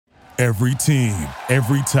Every team,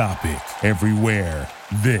 every topic, everywhere.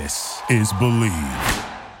 This is Believe.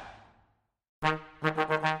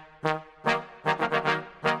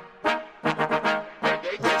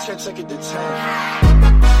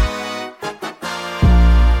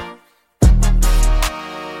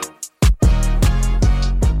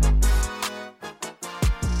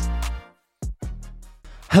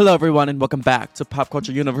 Hello everyone and welcome back to Pop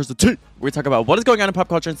Culture University, where we talk about what is going on in pop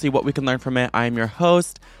culture and see what we can learn from it. I am your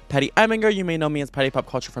host, Patty Eminger. You may know me as Patty Pop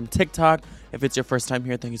Culture from TikTok. If it's your first time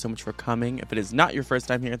here, thank you so much for coming. If it is not your first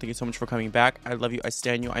time here, thank you so much for coming back. I love you, I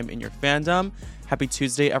stan you, I'm in your fandom. Happy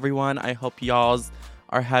Tuesday, everyone. I hope y'all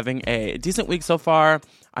are having a decent week so far.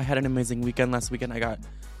 I had an amazing weekend. Last weekend I got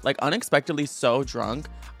unexpectedly so drunk.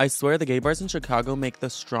 I swear the gay bars in Chicago make the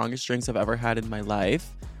strongest drinks I've ever had in my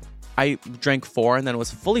life. I drank 4 and then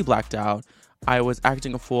was fully blacked out. I was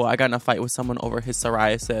acting a fool. I got in a fight with someone over his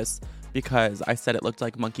psoriasis because I said it looked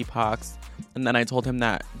like monkeypox. And then I told him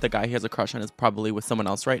that the guy he has a crush on is probably with someone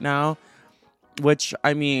else right now, which,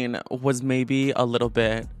 I mean, was maybe a little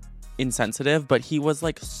bit insensitive, but he was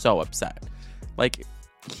so upset.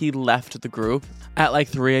 He left the group at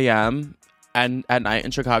 3 a.m. and at night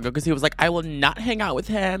in Chicago because he was like, I will not hang out with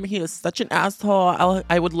him. He is such an asshole.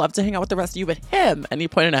 I would love to hang out with the rest of you, but him. And he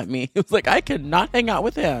pointed at me. He was like, I cannot hang out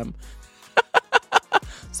with him.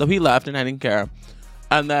 So he left and I didn't care.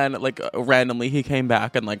 And then randomly he came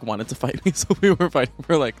back and wanted to fight me. So we were fighting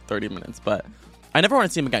for 30 minutes. But I never want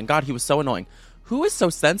to see him again. God, he was so annoying. Who is so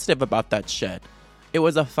sensitive about that shit? It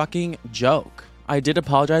was a fucking joke. I did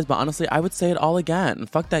apologize, but honestly, I would say it all again.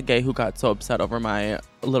 Fuck that gay who got so upset over my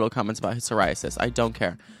little comments about his psoriasis. I don't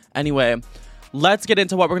care. Anyway, let's get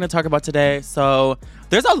into what we're going to talk about today. So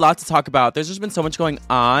there's a lot to talk about. There's just been so much going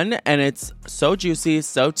on, and it's so juicy,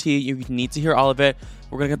 so tea. You need to hear all of it.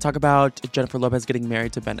 We're going to talk about Jennifer Lopez getting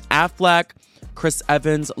married to Ben Affleck, Chris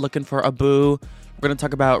Evans looking for a boo. We're going to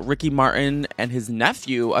talk about Ricky Martin and his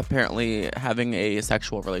nephew apparently having a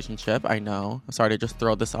sexual relationship. I know. I'm sorry to just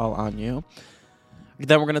throw this all on you.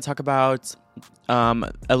 Then we're going to talk about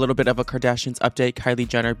a little bit of a Kardashians update, Kylie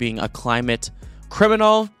Jenner being a climate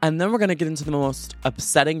criminal. And then we're going to get into the most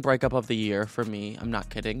upsetting breakup of the year for me. I'm not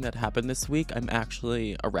kidding. That happened this week. I'm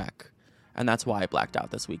actually a wreck. And that's why I blacked out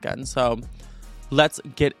this weekend. So let's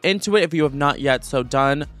get into it. If you have not yet so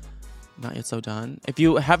done. If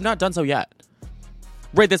you have not done so yet,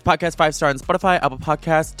 rate this podcast 5-star on Spotify, Apple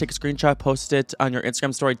Podcasts. Take a screenshot, post it on your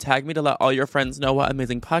Instagram story. Tag me to let all your friends know what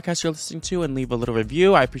amazing podcast you're listening to and leave a little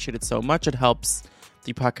review. I appreciate it so much. It helps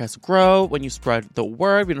the podcast grow when you spread the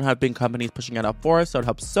word. We don't have big companies pushing it out for us, so it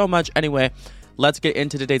helps so much. Anyway, let's get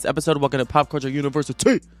into today's episode. Welcome to Pop Culture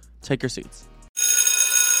University. Take your seats.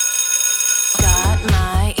 Got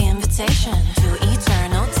my invitation to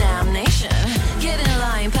eternal damnation. Get in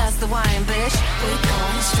line, pass the wine, bitch. We're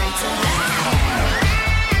going straight to hell.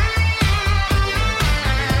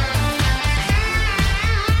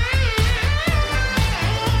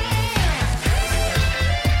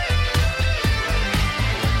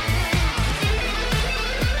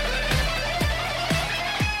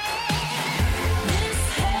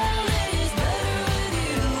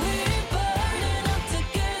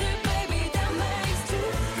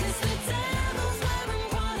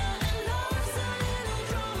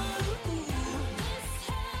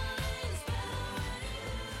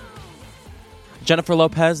 Jennifer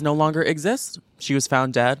Lopez no longer exists. She was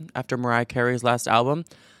found dead after Mariah Carey's last album.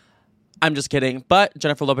 I'm just kidding. But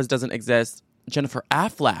Jennifer Lopez doesn't exist. Jennifer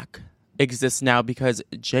Affleck exists now because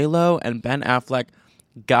J-Lo and Ben Affleck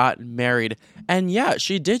got married. And yeah,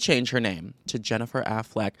 she did change her name to Jennifer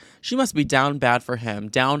Affleck. She must be down bad for him,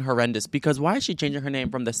 down horrendous, because why is she changing her name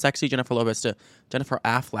from the sexy Jennifer Lopez to Jennifer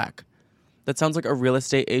Affleck? That sounds like a real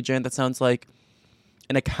estate agent. That sounds like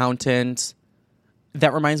an accountant.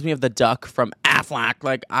 That reminds me of the duck from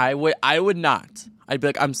Affleck. I would not. I'd be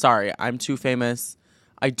like, I'm sorry, I'm too famous.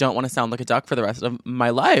 I don't want to sound like a duck for the rest of my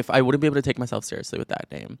life. I wouldn't be able to take myself seriously with that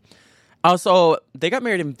name. Also, they got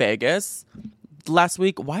married in Vegas last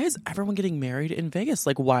week. Why is everyone getting married in Vegas?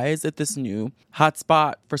 Why is it this new hot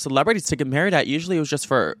spot for celebrities to get married at? Usually it was just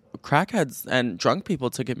for crackheads and drunk people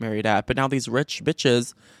to get married at. But now these rich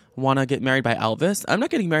bitches want to get married by Elvis. I'm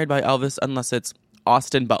not getting married by Elvis unless it's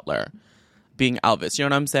Austin Butler being Elvis. You know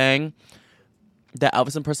what I'm saying? The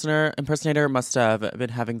Elvis impersonator must have been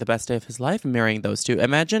having the best day of his life marrying those two.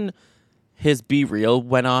 Imagine his Be Real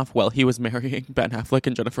went off while he was marrying Ben Affleck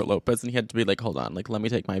and Jennifer Lopez, and he had to be like, hold on, let me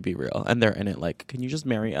take my Be Real. And they're in it can you just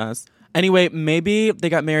marry us? Anyway, maybe they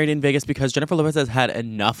got married in Vegas because Jennifer Lopez has had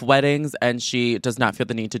enough weddings and she does not feel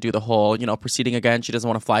the need to do the whole, proceeding again. She doesn't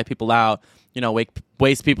want to fly people out,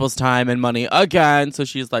 waste people's time and money again. So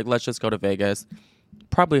she's like, let's just go to Vegas.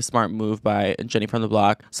 probably a smart move by Jenny from the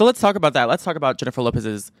Block. So let's talk about that. Let's talk about Jennifer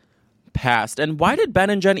Lopez's past. And why did Ben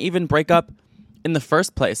and Jen even break up in the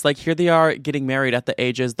first place? Like, here they are getting married at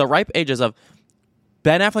the ripe ages of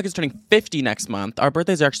Ben Affleck is turning 50 next month. Our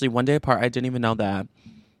birthdays are actually one day apart. I didn't even know that.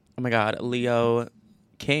 Oh my God. Leo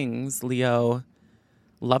Kings, Leo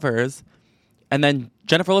lovers. And then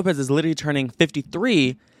Jennifer Lopez is literally turning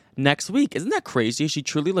 53 next week. Isn't that crazy? She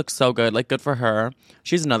truly looks so good. Like, good for her.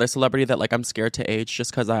 She's another celebrity that, like, I'm scared to age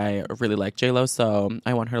just because I really like J-Lo. So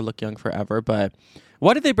I want her to look young forever. But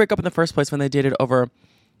why did they break up in the first place when they dated over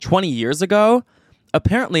 20 years ago?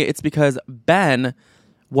 Apparently, it's because Ben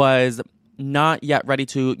was not yet ready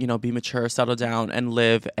to, be mature, settle down, and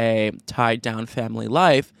live a tied down family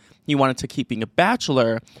life. He wanted to keep being a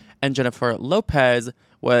bachelor. And Jennifer Lopez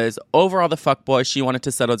was over all the fuckboys. She wanted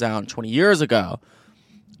to settle down 20 years ago.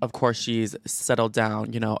 Of course, she's settled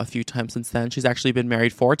down, a few times since then. She's actually been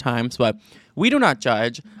married 4 times, but we do not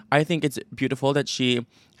judge. I think it's beautiful that she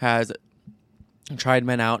has tried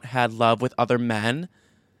men out, had love with other men,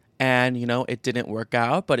 and, it didn't work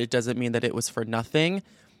out, but it doesn't mean that it was for nothing.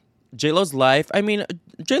 J-Lo's love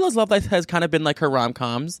life has kind of been like her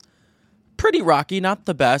rom-coms. Pretty rocky, not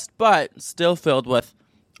the best, but still filled with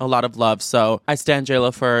a lot of love. So I stand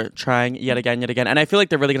J-Lo for trying yet again. And I feel like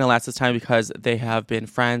they're really going to last this time because they have been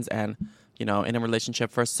friends and, in a relationship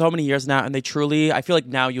for so many years now. And I feel like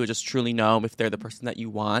now you would just truly know if they're the person that you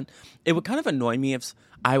want. It would kind of annoy me if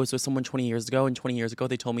I was with someone 20 years ago and 20 years ago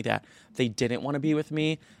they told me that they didn't want to be with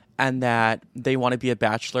me and that they want to be a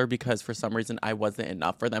bachelor because for some reason I wasn't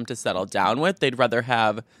enough for them to settle down with. They'd rather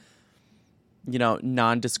have,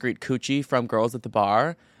 non-discreet coochie from girls at the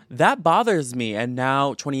bar. That bothers me. And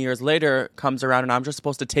now 20 years later comes around and I'm just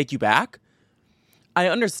supposed to take you back. I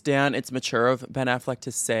understand it's mature of Ben Affleck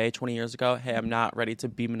to say 20 years ago, hey, I'm not ready to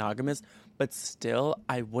be monogamous, but still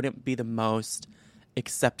I wouldn't be the most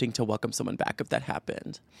accepting to welcome someone back if that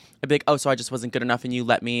happened. I'd be like, oh, so I just wasn't good enough and you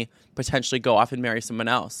let me potentially go off and marry someone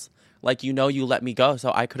else. Like, you let me go,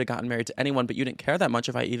 so I could have gotten married to anyone, but you didn't care that much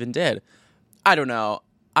if I even did. I don't know.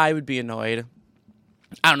 I would be annoyed.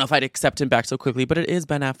 I don't know if I'd accept him back so quickly, but it is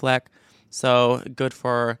Ben Affleck, so good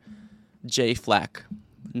for J Fleck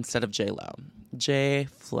instead of J-Lo. J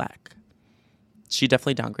Fleck. She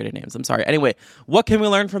definitely downgraded names. I'm sorry. Anyway, what can we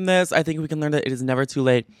learn from this? I think we can learn that it is never too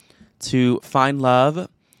late to find love.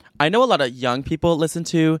 I know a lot of young people listen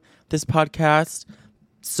to this podcast,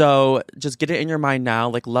 so just get it in your mind now.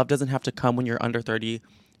 Like, love doesn't have to come when you're under 30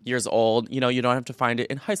 years old. You don't have to find it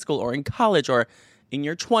in high school or in college or in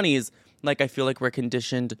your 20s. Like, I feel like we're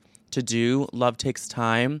conditioned to do. Love takes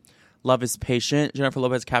time. Love is patient. Jennifer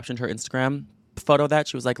Lopez captioned her Instagram photo that.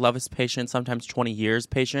 She was like, love is patient, sometimes 20 years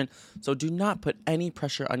patient. So do not put any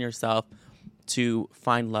pressure on yourself to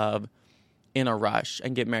find love in a rush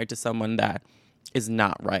and get married to someone that is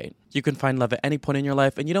not right. You can find love at any point in your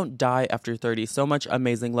life and you don't die after 30. So much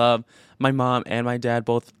amazing love. My mom and my dad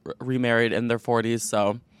both remarried in their 40s.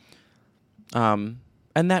 So,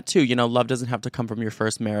 and that too, love doesn't have to come from your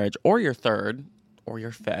first marriage or your third or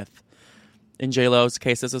your fifth. In J-Lo's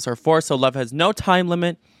case, this is her 4th. So love has no time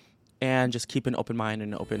limit and just keep an open mind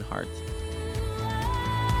and an open heart.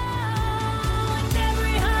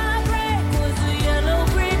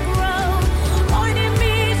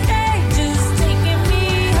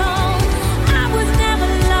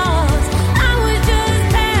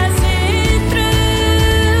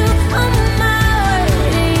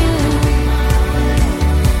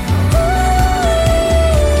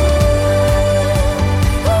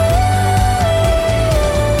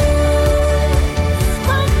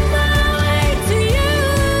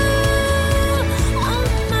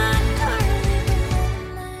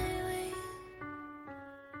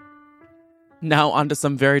 Now on to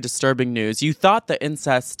some very disturbing news. You thought the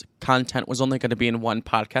incest content was only going to be in one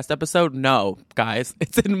podcast episode. No, guys,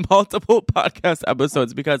 it's in multiple podcast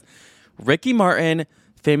episodes because Ricky Martin,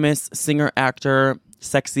 famous singer, actor,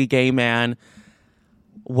 sexy gay man,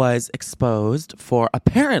 was exposed for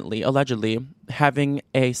allegedly, having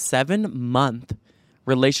a 7-month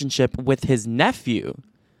relationship with his nephew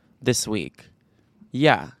this week.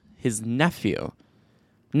 Yeah, his nephew.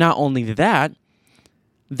 Not only that,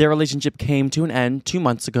 their relationship came to an end 2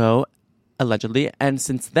 months ago, allegedly, and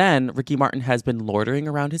since then, Ricky Martin has been loitering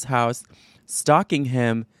around his house, stalking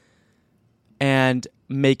him, and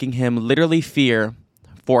making him literally fear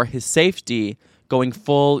for his safety, going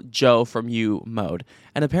full Joe from You mode.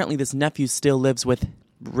 And apparently this nephew still lives with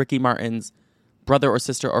Ricky Martin's brother or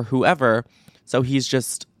sister or whoever, so he's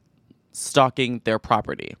just stalking their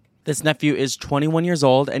property. This nephew is 21 years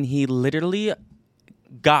old, and he literally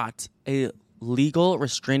got a legal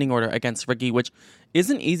restraining order against Ricky, which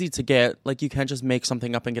isn't easy to get. Like, you can't just make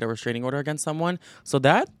something up and get a restraining order against someone. So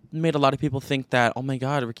that made a lot of people think that, oh my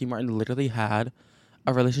God, Ricky Martin literally had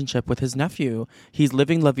a relationship with his nephew. He's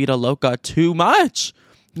living La Vida Loca too much.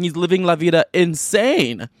 He's living La Vida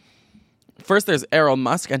insane. First, there's Errol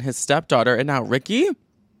Musk and his stepdaughter, and now Ricky.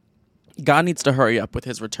 God needs to hurry up with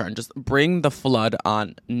his return. Just bring the flood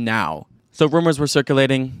on now. So rumors were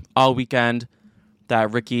circulating all weekend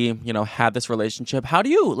that Ricky, had this relationship. How do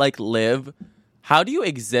you, live? How do you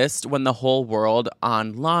exist when the whole world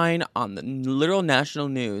online, on the literal national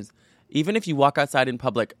news, even if you walk outside in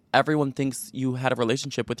public, everyone thinks you had a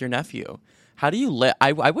relationship with your nephew? How do you live?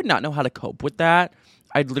 I would not know how to cope with that.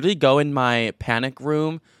 I'd literally go in my panic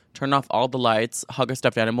room, turn off all the lights, hug a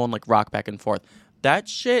stuffed animal, and rock back and forth. That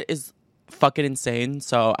shit is fucking insane.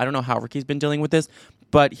 So I don't know how Ricky's been dealing with this,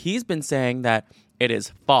 but he's been saying that it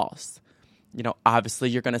is false. Obviously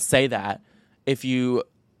you're going to say that. If you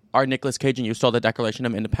are Nicolas Cage and you stole the Declaration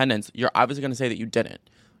of Independence, you're obviously going to say that you didn't.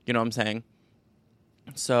 You know what I'm saying?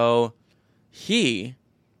 So he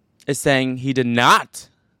is saying he did not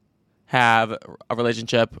have a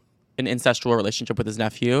relationship, an incestual relationship with his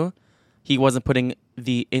nephew. He wasn't putting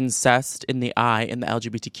the incest in the I in the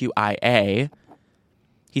LGBTQIA.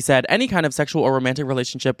 He said any kind of sexual or romantic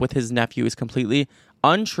relationship with his nephew is completely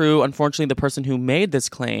untrue. Unfortunately, the person who made this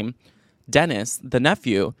claim, Dennis, the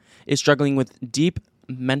nephew, is struggling with deep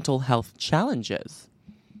mental health challenges.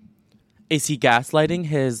 Is he gaslighting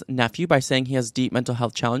his nephew by saying he has deep mental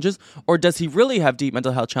health challenges? Or does he really have deep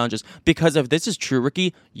mental health challenges? Because if this is true,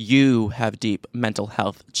 Ricky, you have deep mental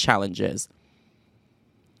health challenges.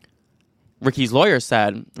 Ricky's lawyer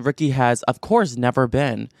said Ricky has, of course, never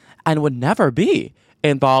been and would never be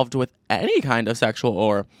involved with any kind of sexual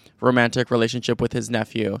or romantic relationship with his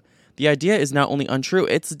nephew. The idea is not only untrue,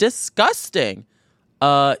 it's disgusting.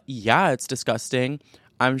 Yeah, it's disgusting.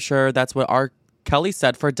 I'm sure that's what R. Kelly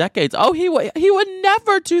said for decades. Oh, he would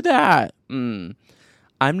never do that. I'm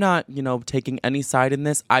not, taking any side in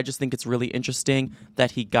this. I just think it's really interesting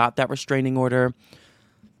that he got that restraining order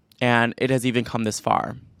and it has even come this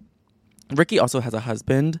far. Ricky also has a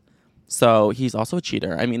husband, so he's also a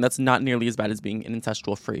cheater. I mean, that's not nearly as bad as being an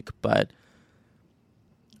incestual freak, but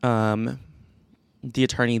the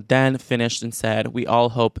attorney then finished and said, we all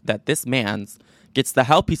hope that this man gets the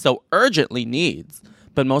help he so urgently needs.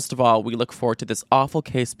 But most of all, we look forward to this awful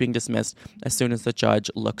case being dismissed as soon as the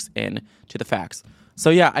judge looks into the facts. So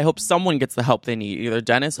yeah, I hope someone gets the help they need, either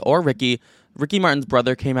Dennis or Ricky. Ricky Martin's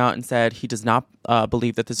brother came out and said he does not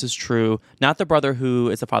believe that this is true. Not the brother who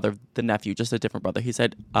is the father of the nephew, just a different brother. He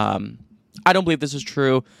said, I don't believe this is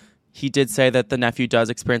true. He did say that the nephew does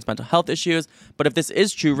experience mental health issues. But if this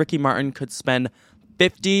is true, Ricky Martin could spend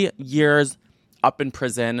 50 years up in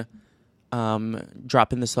prison,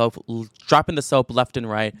 dropping the soap left and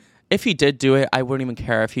right. If he did do it, I wouldn't even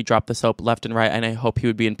care if he dropped the soap left and right, and I hope he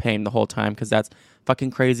would be in pain the whole time because that's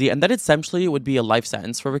fucking crazy. And that essentially would be a life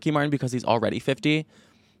sentence for Ricky Martin because he's already 50.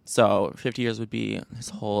 So 50 years would be his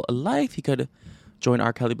whole life. He could join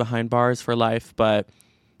R. Kelly behind bars for life. But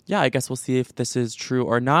yeah, I guess we'll see if this is true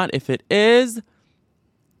or not. If it is,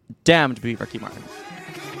 damned to be Ricky Martin.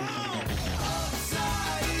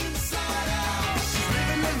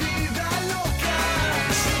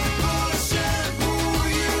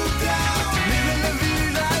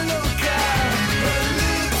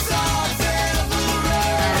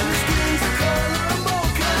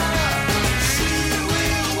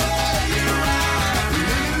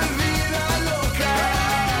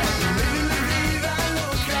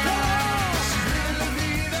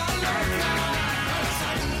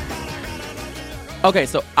 Okay,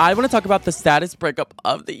 so I want to talk about the saddest breakup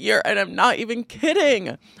of the year, and I'm not even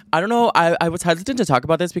kidding. I don't know. I was hesitant to talk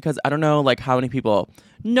about this because I don't know how many people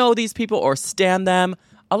know these people or stan them.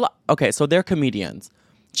 A lot. Okay, so they're comedians.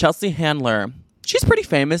 Chelsea Handler, she's pretty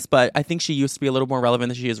famous, but I think she used to be a little more relevant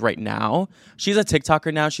than she is right now. She's a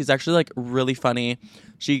TikToker now. She's actually really funny.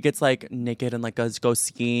 She gets naked and goes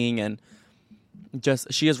skiing and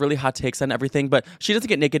she has really hot takes on everything, but she doesn't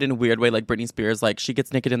get naked in a weird way like Britney Spears. She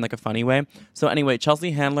gets naked in a funny way. So anyway,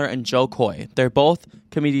 Chelsea Handler and Joe Coy, they're both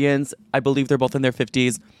comedians. I believe they're both in their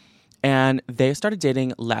 50s. And they started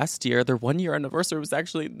dating last year. Their 1-year anniversary was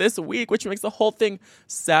actually this week, which makes the whole thing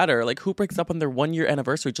sadder. Who breaks up on their 1-year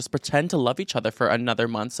anniversary? Just pretend to love each other for another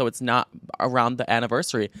month so it's not around the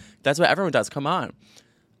anniversary. That's what everyone does. Come on.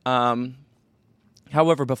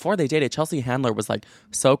 However, before they dated, Chelsea Handler was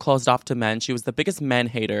so closed off to men. She was the biggest men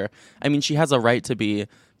hater. I mean, she has a right to be,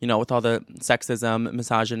 with all the sexism,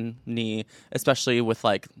 misogyny, especially with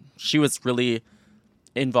she was really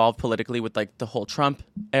involved politically with the whole Trump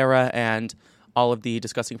era and all of the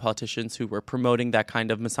disgusting politicians who were promoting that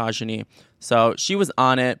kind of misogyny. So she was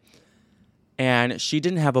on it. And she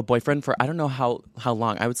didn't have a boyfriend for I don't know how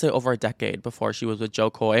long. I would say over a decade before she was with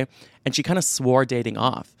Joe Coy. And she kind of swore dating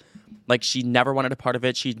off. Like, she never wanted a part of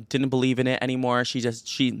it. She didn't believe in it anymore.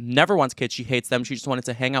 She never wants kids. She hates them. She just wanted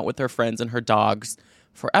to hang out with her friends and her dogs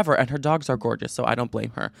forever. And her dogs are gorgeous, so I don't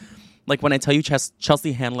blame her. Like, when I tell you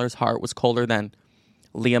Chelsea Handler's heart was colder than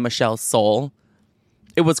Lea Michele's soul,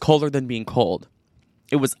 it was colder than being cold.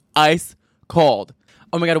 It was ice cold.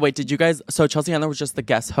 Oh my God, wait, did you guys... So Chelsea Handler was just the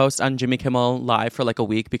guest host on Jimmy Kimmel Live for like a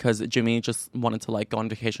week because Jimmy just wanted to like go on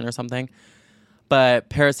vacation or something. But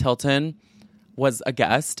Paris Hilton was a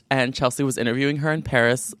guest and Chelsea was interviewing her, and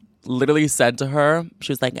Paris literally said to her,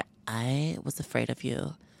 she was like, I was afraid of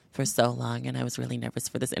you for so long and I was really nervous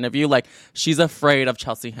for this interview. Like, she's afraid of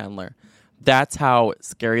Chelsea Handler. That's how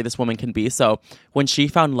scary this woman can be. So when she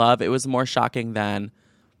found love, it was more shocking than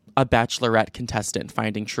a Bachelorette contestant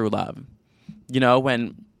finding true love. You know,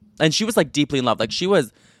 and she was like deeply in love. Like, she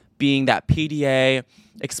was being that PDA,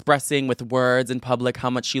 expressing with words in public how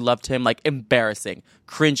much she loved him, like embarrassing,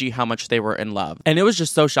 cringy how much they were in love. And it was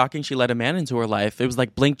just so shocking she let a man into her life. It was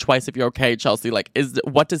like, blink twice if you're okay, Chelsea. Like,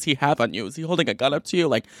 what does he have on you? Is he holding a gun up to you?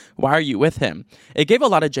 Like, why are you with him? It gave a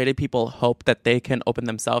lot of jaded people hope that they can open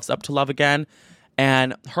themselves up to love again.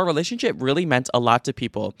 And her relationship really meant a lot to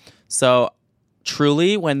people. So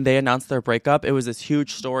truly, when they announced their breakup, it was this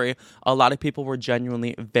huge story. A lot of people were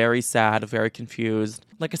genuinely very sad, very confused.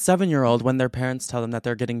 Like a 7-year-old when their parents tell them that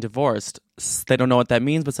they're getting divorced. They don't know what that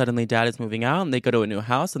means, but suddenly dad is moving out and they go to a new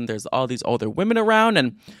house and there's all these older women around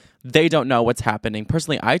and they don't know what's happening.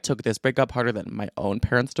 Personally, I took this breakup harder than my own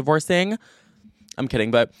parents divorcing. I'm kidding,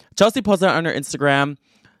 but Chelsea posted on her Instagram.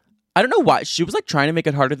 I don't know why. She was like trying to make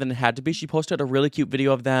it harder than it had to be. She posted a really cute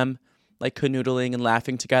video of them like canoodling and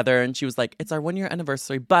laughing together. And she was like, it's our 1-year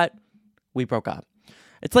anniversary, but we broke up.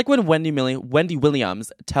 It's like when Wendy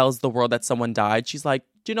Williams tells the world that someone died. She's like,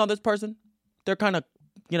 do you know this person? They're kind of,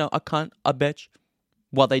 you know, a cunt, a bitch.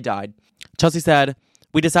 Well, they died. Chelsea said,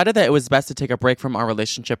 we decided that it was best to take a break from our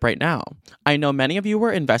relationship right now. I know many of you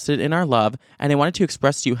were invested in our love, and I wanted to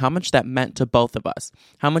express to you how much that meant to both of us,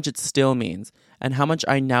 how much it still means, and how much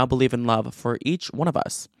I now believe in love for each one of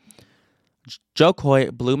us. Joe Coy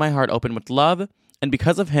blew my heart open with love, and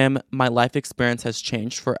because of him, my life experience has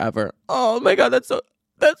changed forever. Oh my God, that's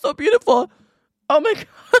so beautiful. Oh my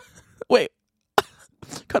God. Wait.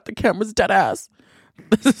 Cut the camera's dead ass.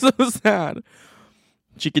 This is so sad.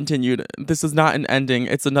 She continued, this is not an ending,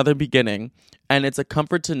 it's another beginning, and it's a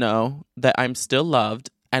comfort to know that I'm still loved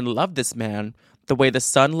and love this man the way the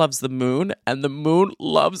sun loves the moon and the moon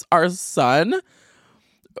loves our sun.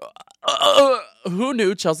 Who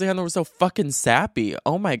knew Chelsea Handler was so fucking sappy?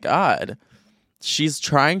 Oh my God. She's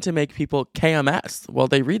trying to make people KMS while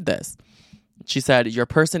they read this. She said, your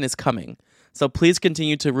person is coming. So please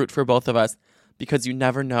continue to root for both of us because you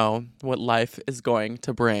never know what life is going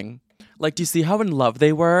to bring. Like, do you see how in love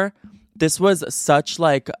they were? This was such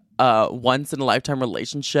like a once in a lifetime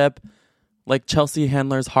relationship. Like, Chelsea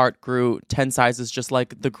Handler's heart grew 10 sizes just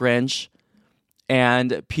like the Grinch. And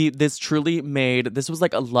this was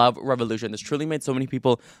like a love revolution. This truly made so many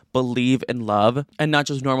people believe in love, and not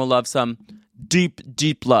just normal love, some deep,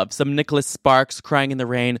 deep love, some Nicholas Sparks crying in the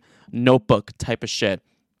rain, Notebook type of shit.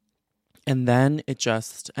 And then it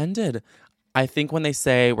just ended. I think when they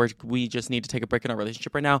say we just need to take a break in our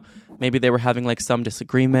relationship right now, maybe they were having like some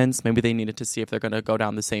disagreements. Maybe they needed to see if they're going to go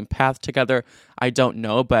down the same path together. I don't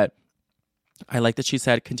know, but I like that she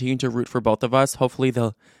said, continue to root for both of us. Hopefully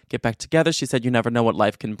they'll get back together. She said, you never know what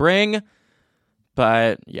life can bring.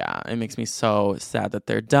 But yeah, it makes me so sad that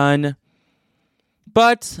they're done.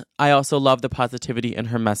 But I also love the positivity in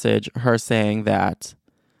her message. Her saying that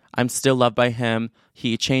I'm still loved by him.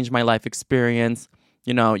 He changed my life experience.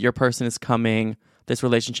 You know, your person is coming. This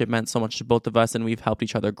relationship meant so much to both of us and we've helped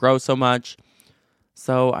each other grow so much.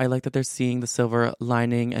 So I like that they're seeing the silver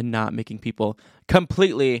lining and not making people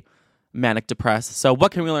completely manic depressed. So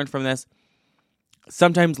what can we learn from this?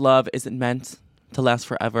 Sometimes love isn't meant to last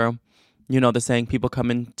forever. You know the saying, people come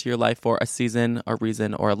into your life for a season, a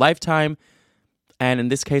reason, or a lifetime. And in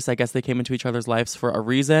this case, I guess they came into each other's lives for a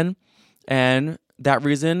reason. And that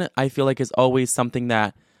reason, I feel like, is always something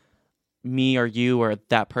that me or you or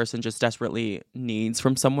that person just desperately needs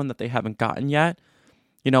from someone that they haven't gotten yet.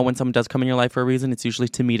 You know, when someone does come in your life for a reason, it's usually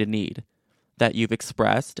to meet a need that you've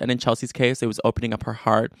expressed. And in Chelsea's case, it was opening up her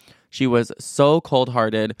heart. She was so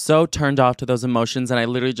cold-hearted, so turned off to those emotions. And I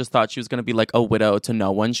literally just thought she was going to be like a widow to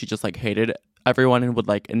no one. She just like hated everyone and would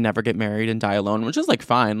like never get married and die alone, which is like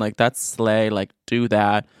fine. Like, that's slay, like do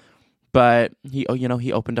that. But he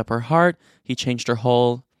opened up her heart. He changed her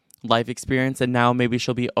whole life experience, and now maybe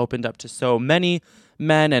she'll be opened up to so many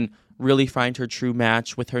men and really find her true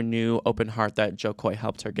match with her new open heart that Jo Koy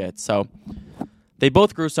helped her get. So they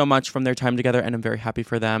both grew so much from their time together, and I'm very happy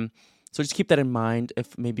for them. So just keep that in mind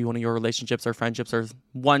if maybe one of your relationships or friendships or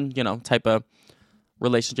one, type of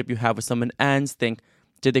relationship you have with someone ends. Think,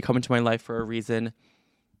 did they come into my life for a reason?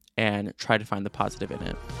 And try to find the positive in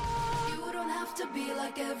it. You don't have to be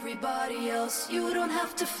like everybody else. You don't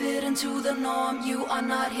have to fit into the norm. You are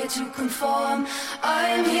not here to conform. I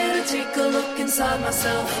am here to take a look inside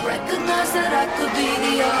myself. Recognize that I could be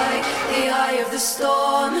the eye of the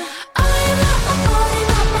storm. I am not my body,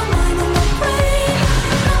 not my mind, or my brain.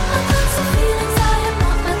 Not my thoughts and feelings, I am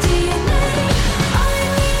not my DNA. I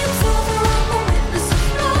am the observer, I'm the witness of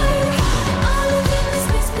life. I live in the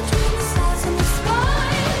space between the stars and the sky.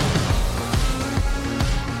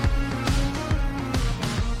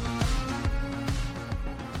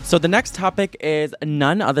 So the next topic is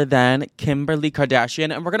none other than Kimberly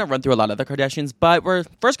Kardashian, and we're going to run through a lot of the Kardashians, but we're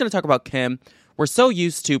first going to talk about Kim. We're so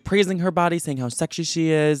used to praising her body, saying how sexy she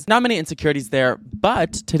is. Not many insecurities there,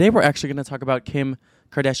 but today we're actually going to talk about Kim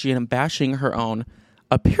Kardashian bashing her own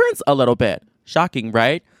appearance a little bit. Shocking,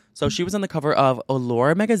 right? So she was on the cover of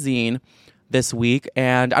Allure magazine this week,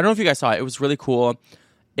 and I don't know if you guys saw it. It was really cool.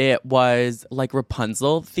 It was like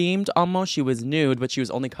Rapunzel themed almost. She was nude, but she was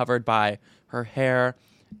only covered by her hair.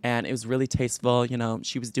 And it was really tasteful.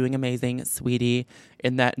 She was doing amazing, sweetie,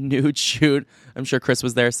 in that nude shoot. I'm sure Chris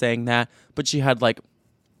was there saying that. But she had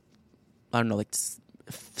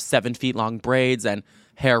 7 feet long braids and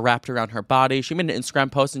hair wrapped around her body. She made an Instagram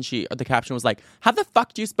post and the caption was like, how the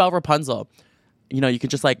fuck do you spell Rapunzel? You can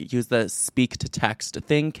just use the speak to text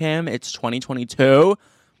thing, Kim. It's 2022.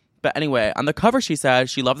 But anyway, on the cover, she said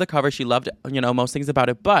she loved the cover. She loved, most things about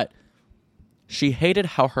it. But she hated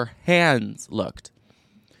how her hands looked.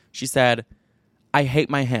 She said, I hate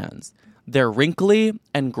my hands. They're wrinkly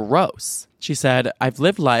and gross. She said, I've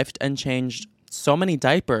lived life and changed so many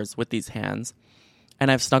diapers with these hands,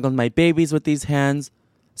 and I've snuggled my babies with these hands,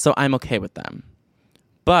 so I'm okay with them.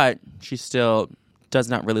 But she still does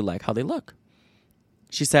not really like how they look.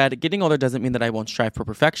 She said, getting older doesn't mean that I won't strive for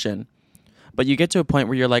perfection, but you get to a point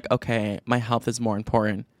where you're like, okay, my health is more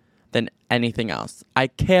important than anything else. I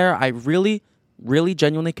care. I really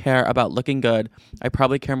genuinely care about looking good. I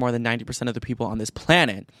probably care more than 90% of the people on this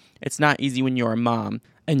planet. It's not easy when you're a mom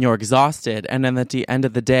and you're exhausted, and then at the end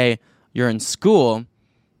of the day, you're in school,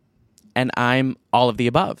 and I'm all of the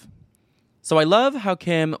above. So I love how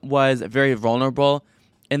Kim was very vulnerable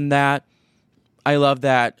in that. I love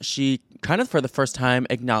that she kind of for the first time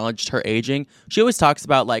acknowledged her aging. She always talks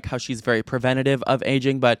about how she's very preventative of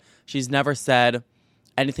aging, but she's never said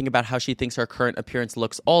anything about how she thinks her current appearance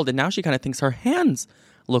looks old, and now she kind of thinks her hands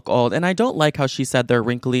look old. And I don't like how she said they're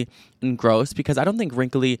wrinkly and gross, because I don't think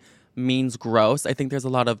wrinkly means gross. I think there's a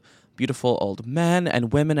lot of beautiful old men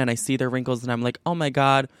and women, and I see their wrinkles and I'm like, oh my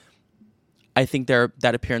God, I think that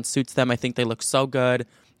appearance suits them. I think they look so good.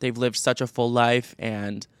 They've lived such a full life,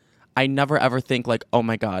 and I never ever think oh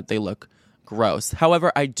my God, they look gross.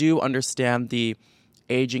 However, I do understand the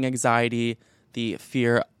aging anxiety, the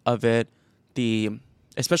fear of it,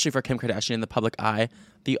 especially for Kim Kardashian in the public eye,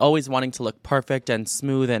 the always wanting to look perfect and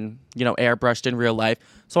smooth and, airbrushed in real life.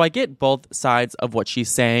 So I get both sides of what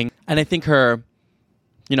she's saying. And I think her,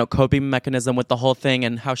 coping mechanism with the whole thing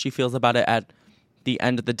and how she feels about it at the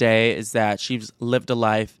end of the day is that she's lived a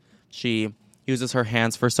life. She uses her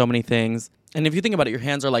hands for so many things. And if you think about it, your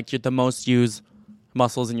hands are the most used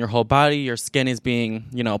muscles in your whole body. Your skin is being,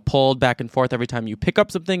 pulled back and forth every time you pick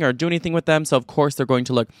up something or do anything with them. So of course they're going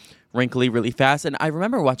to look wrinkly really fast. And I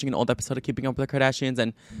remember watching an old episode of Keeping Up with the Kardashians,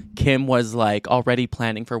 and Kim was already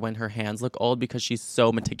planning for when her hands look old because she's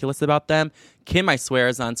so meticulous about them. Kim, I swear,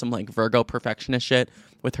 is on some Virgo perfectionist shit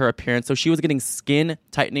with her appearance. So she was getting skin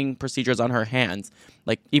tightening procedures on her hands,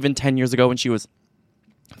 even 10 years ago when she was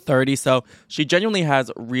 30. So she genuinely has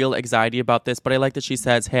real anxiety about this, but I like that she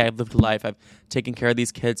says, hey, I've lived a life, I've taken care of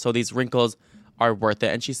these kids, so these wrinkles are worth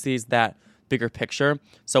it. And she sees that bigger picture.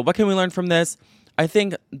 So what can we learn from this? I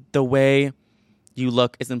think the way you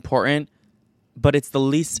look is important, but it's the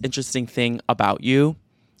least interesting thing about you.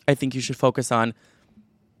 I think you should focus on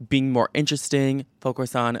being more interesting,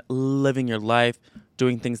 focus on living your life,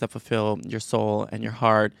 doing things that fulfill your soul and your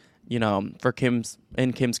heart. In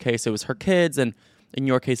Kim's case, it was her kids, and in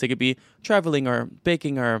your case, it could be traveling or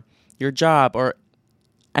baking or your job or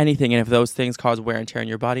anything. And if those things cause wear and tear on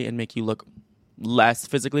your body and make you look less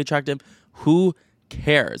physically attractive, who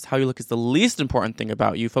cares? How you look is the least important thing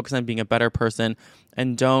about you. Focus on being a better person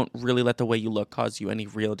and don't really let the way you look cause you any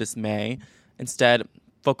real dismay. Instead,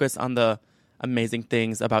 focus on the amazing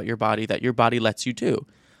things about your body that your body lets you do.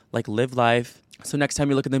 like live life. So next time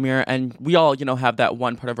you look in the mirror, and we all, have that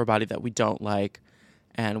one part of our body that we don't like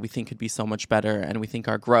and we think could be so much better and we think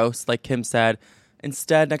are gross, like Kim said.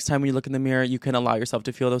 Instead, next time when you look in the mirror, you can allow yourself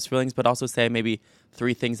to feel those feelings, but also say maybe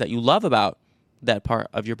 3 things that you love about that part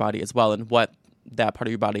of your body as well and what that part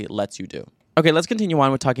of your body lets you do. Okay, let's continue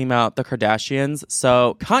on with talking about the Kardashians.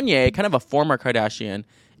 So Kanye, kind of a former Kardashian,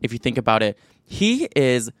 if you think about it, he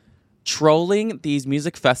is trolling these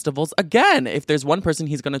music festivals again. If there's one person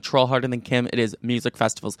he's going to troll harder than Kim, it is music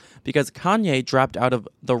festivals, because Kanye dropped out of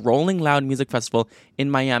the Rolling Loud Music Festival in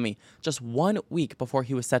Miami just 1 week before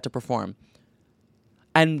he was set to perform.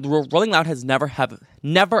 And Rolling Loud has never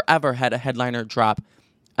ever had a headliner drop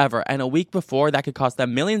ever. And a week before, that could cost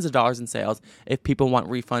them millions of dollars in sales. If people want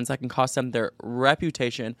refunds, that can cost them their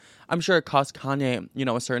reputation. I'm sure it costs Kanye,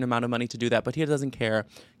 a certain amount of money to do that, but he doesn't care.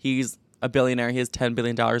 He's a billionaire. He has $10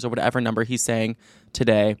 billion or whatever number he's saying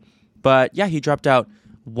today. But yeah, he dropped out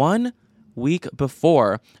 1 week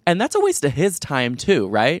before. And that's a waste of his time too,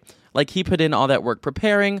 right? Like, he put in all that work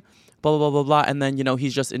preparing, blah, blah, blah, blah, blah. And then,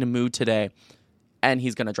 he's just in a mood today and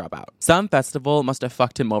he's going to drop out. Some festival must have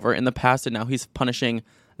fucked him over in the past, and now he's punishing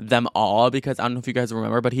them all, because I don't know if you guys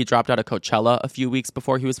remember, but he dropped out of Coachella a few weeks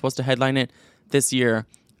before he was supposed to headline it this year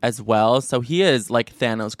as well. So he is like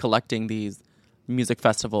Thanos, collecting these music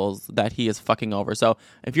festivals that he is fucking over. So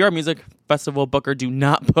if you're a music festival booker, do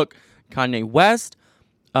not book Kanye West.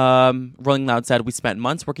 Rolling Loud said, we spent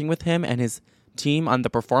months working with him and his team on the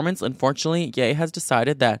performance. Unfortunately, Ye has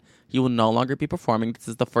decided that he will no longer be performing. This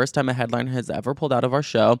is the first time a headliner has ever pulled out of our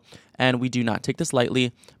show, and we do not take this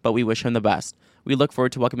lightly, but we wish him the best. We look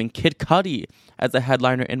forward to welcoming Kid Cudi as a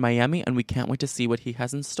headliner in Miami, and we can't wait to see what he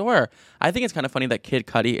has in store. I think it's kind of funny that Kid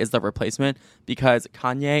Cudi is the replacement, because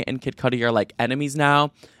Kanye and Kid Cudi are like enemies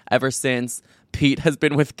now ever since Pete has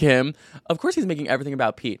been with Kim. Of course, he's making everything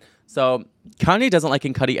about Pete. So Kanye doesn't like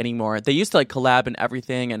Kid Cudi anymore. They used to like collab and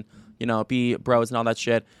everything and, be bros and all that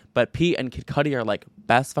shit. But Pete and Kid Cudi are like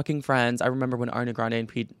best fucking friends. I remember when Ariana Grande and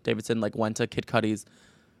Pete Davidson like went to Kid Cudi's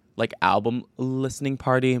like album listening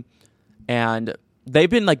party. And they've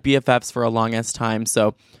been like BFFs for a long ass time.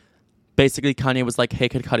 So basically Kanye was like, hey,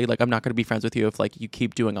 Kid Cudi, like, I'm not going to be friends with you if like you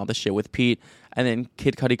keep doing all this shit with Pete. And then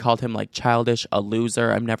Kid Cudi called him like childish, a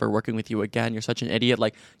loser. I'm never working with you again. You're such an idiot.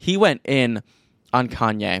 Like, he went in on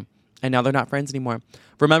Kanye, and now they're not friends anymore.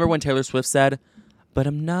 Remember when Taylor Swift said, but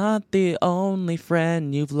I'm not the only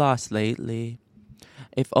friend you've lost lately.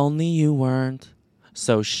 If only you weren't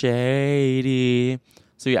so shady.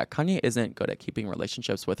 So yeah, Kanye isn't good at keeping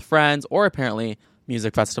relationships with friends, or apparently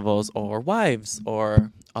music festivals, or wives,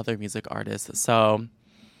 or other music artists. So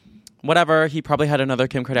whatever, he probably had another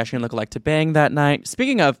Kim Kardashian lookalike to bang that night.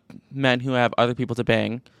 Speaking of men who have other people to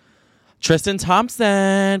bang, Tristan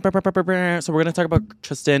Thompson. So we're going to talk about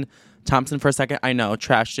Tristan Thompson for a second. I know,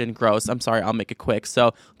 Trashton, gross. I'm sorry, I'll make it quick.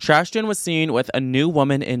 So Trashton was seen with a new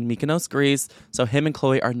woman in Mykonos, Greece. So him and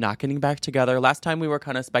Khloe are not getting back together. Last time we were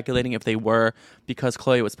kind of speculating if they were, because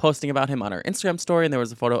Khloe was posting about him on her Instagram story, and there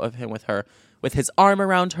was a photo of him with his arm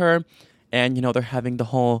around her. And, they're having the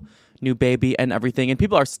whole new baby and everything. And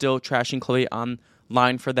people are still trashing Khloe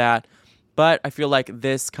online for that. But I feel like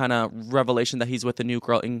this kind of revelation that he's with a new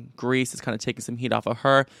girl in Greece is kind of taking some heat off of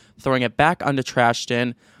her, throwing it back onto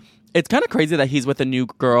Trashton. It's kind of crazy that he's with a new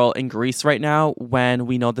girl in Greece right now when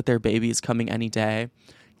we know that their baby is coming any day.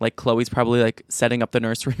 Like, Khloe's probably like setting up the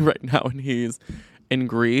nursery right now and he's in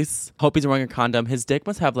Greece. Hope he's wearing a condom. His dick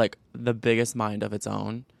must have like the biggest mind of its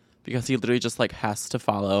own, because he literally just like has to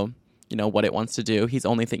follow, what it wants to do. He's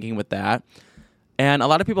only thinking with that. And a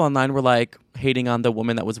lot of people online were like hating on the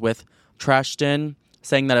woman that was with Trashton,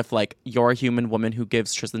 saying that if like you're a human woman who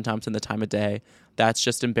gives Tristan Thompson the time of day, that's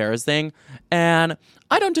just embarrassing. And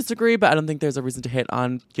I don't disagree, but I don't think there's a reason to hate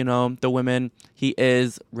on, the women. He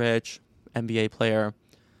is rich, NBA player,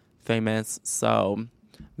 famous. So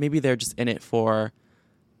maybe they're just in it for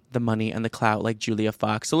the money and the clout, like Julia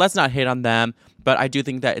Fox. So let's not hate on them. But I do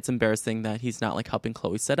think that it's embarrassing that he's not like helping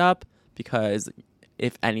Khloe set up, because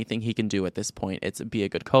if anything he can do at this point, it's be a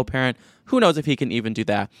good co-parent. Who knows if he can even do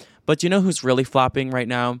that. But who's really flopping right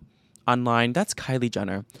now online? That's Kylie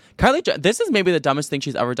Jenner. This is maybe the dumbest thing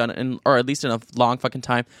she's ever done, or at least in a long fucking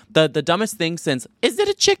time. The dumbest thing since, is it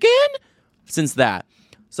a chicken? Since that.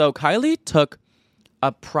 So Kylie took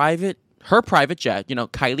her private jet,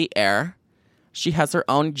 Kylie Air. She has her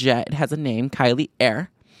own jet. It has a name, Kylie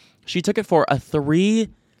Air. She took it for a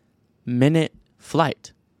 3-minute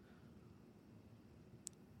flight.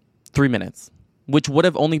 3 minutes, which would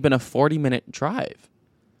have only been a 40-minute drive.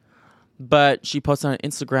 But she posted on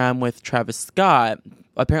Instagram with Travis Scott.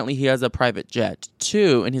 Apparently he has a private jet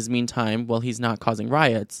too in his meantime, while he's not causing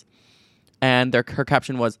riots. And her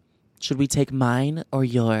caption was, "Should we take mine or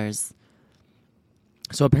yours?"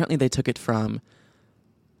 So apparently they took it from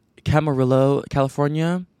Camarillo,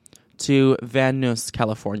 California to Van Nuys,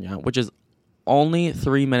 California, which is only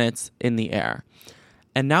 3 minutes in the air.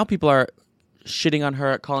 And now people are shitting on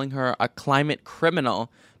her, calling her a climate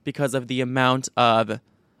criminal because of the amount of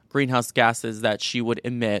greenhouse gases that she would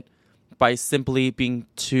emit by simply being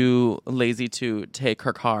too lazy to take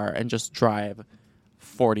her car and just drive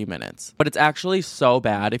 40 minutes. But it's actually so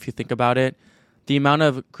bad if you think about it. The amount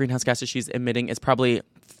of greenhouse gases she's emitting is probably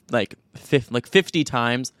like 50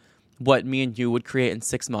 times what me and you would create in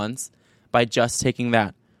 6 months by just taking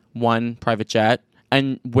that one private jet.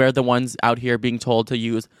 And we're the ones out here being told to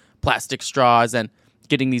use plastic straws and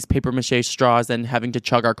getting these paper mache straws and having to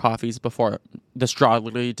chug our coffees before the straw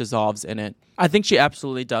literally dissolves in it. I think she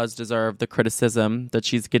absolutely does deserve the criticism that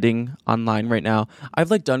she's getting online right now. I've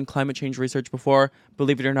done climate change research before,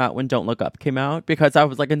 believe it or not, when Don't Look Up came out, because I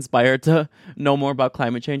was inspired to know more about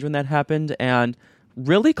climate change when that happened. And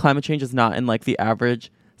really, climate change is not in the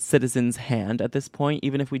average citizen's hand at this point,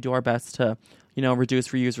 even if we do our best to, reduce,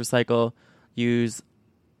 reuse, recycle, use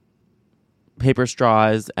paper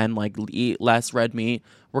straws, and eat less red meat.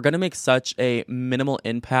 We're going to make such a minimal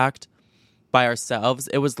impact by ourselves.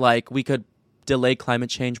 It was we could delay climate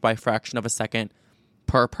change by a fraction of a second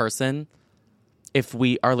per person if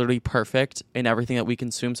we are literally perfect in everything that we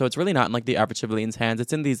consume. So it's really not in the average civilian's hands.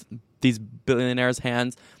 It's in these billionaires'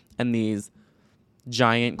 hands and these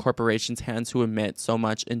giant corporations' hands who emit so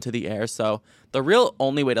much into the air. So the real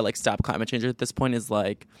only way to stop climate change at this point is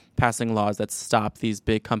passing laws that stop these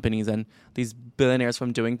big companies and these billionaires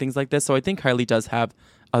from doing things like this. So I think Kylie does have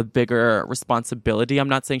a bigger responsibility. I'm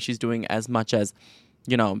not saying she's doing as much as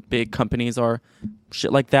big companies or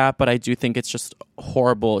shit like that, but I do think it's just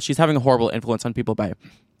horrible. She's having a horrible influence on people by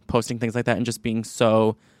posting things like that and just being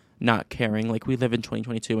so not caring. We live in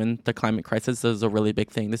 2022 and the climate crisis is a really big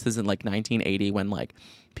thing. This isn't 1980 when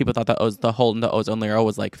people thought that the hole in the ozone layer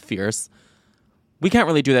was fierce. We can't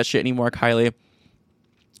really do that shit anymore, Kylie.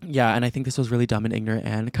 Yeah, and I think this was really dumb and ignorant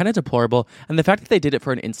and kind of deplorable. And the fact that they did it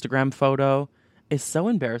for an Instagram photo is so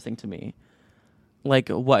embarrassing to me. What?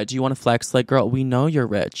 Do you want to flex? Girl, we know you're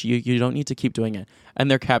rich. You don't need to keep doing it.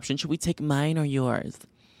 And their caption, "Should we take mine or yours?"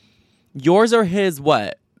 Yours or his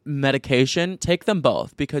what? Medication? Take them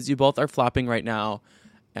both, because you both are flopping right now.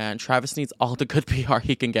 And Travis needs all the good PR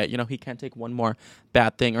he can get. He can't take one more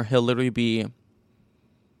bad thing or he'll literally be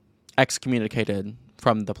excommunicated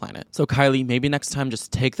from the planet. So Kylie, maybe next time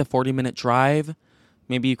just take the 40-minute drive.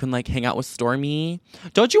 Maybe you can hang out with Stormi.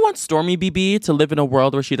 Don't you want Stormi BB to live in a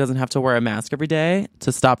world where she doesn't have to wear a mask every day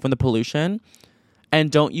to stop from the pollution?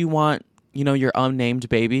 And don't you want, your unnamed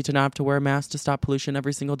baby to not have to wear a mask to stop pollution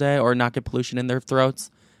every single day or not get pollution in their throats?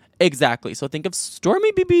 Exactly. So think of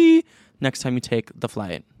Stormi BB next time you take the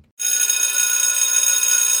flight.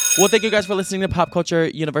 Well, thank you guys for listening to Pop Culture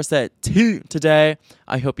University today.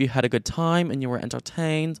 I hope you had a good time and you were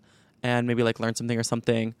entertained and maybe learned something or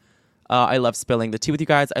something. I love spilling the tea with you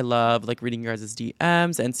guys. I love reading your guys'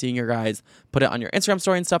 DMs and seeing your guys put it on your Instagram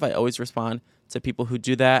story and stuff. I always respond to people who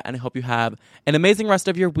do that, and I hope you have an amazing rest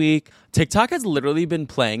of your week. TikTok has literally been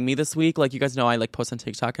playing me this week. You guys know I post on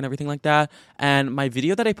TikTok and everything like that. And my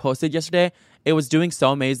video that I posted yesterday, it was doing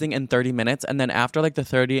so amazing in 30 minutes. And then after the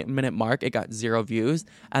 30-minute mark, it got 0 views.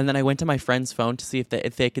 And then I went to my friend's phone to see if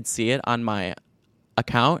they could see it on my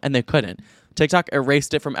account, and they couldn't. TikTok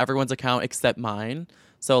erased it from everyone's account except mine.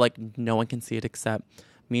 So no one can see it except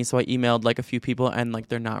me. So I emailed a few people, and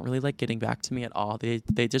they're not really getting back to me at all.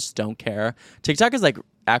 They just don't care. TikTok is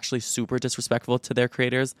actually super disrespectful to their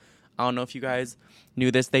creators. I don't know if you guys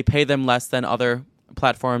knew this. They pay them less than other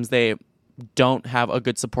platforms. They don't have a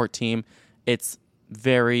good support team. It's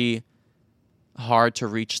very hard to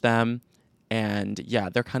reach them. And yeah,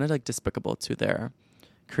 they're kind of despicable to their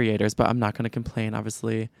creators, but I'm not going to complain,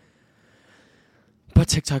 obviously. But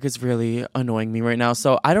TikTok is really annoying me right now.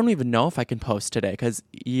 So I don't even know if I can post today, because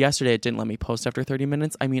yesterday it didn't let me post after 30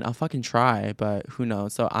 minutes. I mean, I'll fucking try, but who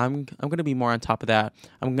knows? So I'm going to be more on top of that.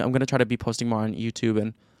 I'm going to try to be posting more on YouTube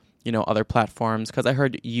and, other platforms, because I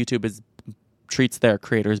heard YouTube treats their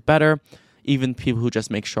creators better, even people who just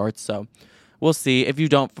make shorts. So we'll see. If you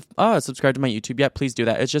don't subscribe to my YouTube yet, please do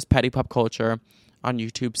that. It's just Petty Pop Culture on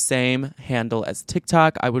YouTube, same handle as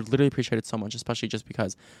TikTok. I would literally appreciate it so much, especially just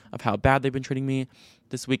because of how bad they've been treating me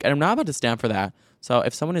this week. And I'm not about to stand for that. So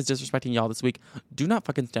if someone is disrespecting y'all this week, do not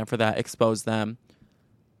fucking stand for that. Expose them.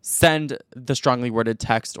 Send the strongly worded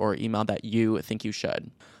text or email that you think you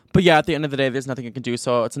should. But yeah, at the end of the day, there's nothing I can do.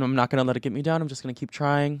 So I'm not going to let it get me down. I'm just going to keep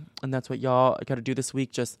trying. And that's what y'all got to do this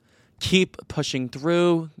week. Just keep pushing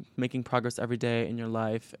through, making progress every day in your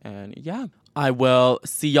life. And yeah, I will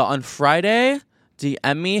see y'all on Friday.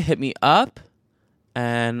 DM me, hit me up.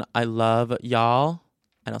 And I love y'all.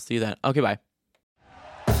 And I'll see you then. Okay, bye.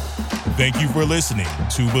 Thank you for listening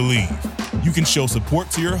to Believe. You can show support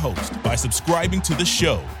to your host by subscribing to the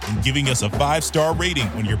show and giving us a 5-star rating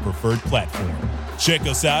on your preferred platform. Check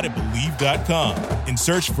us out at Believe.com and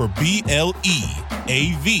search for BLEAV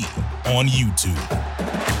on YouTube.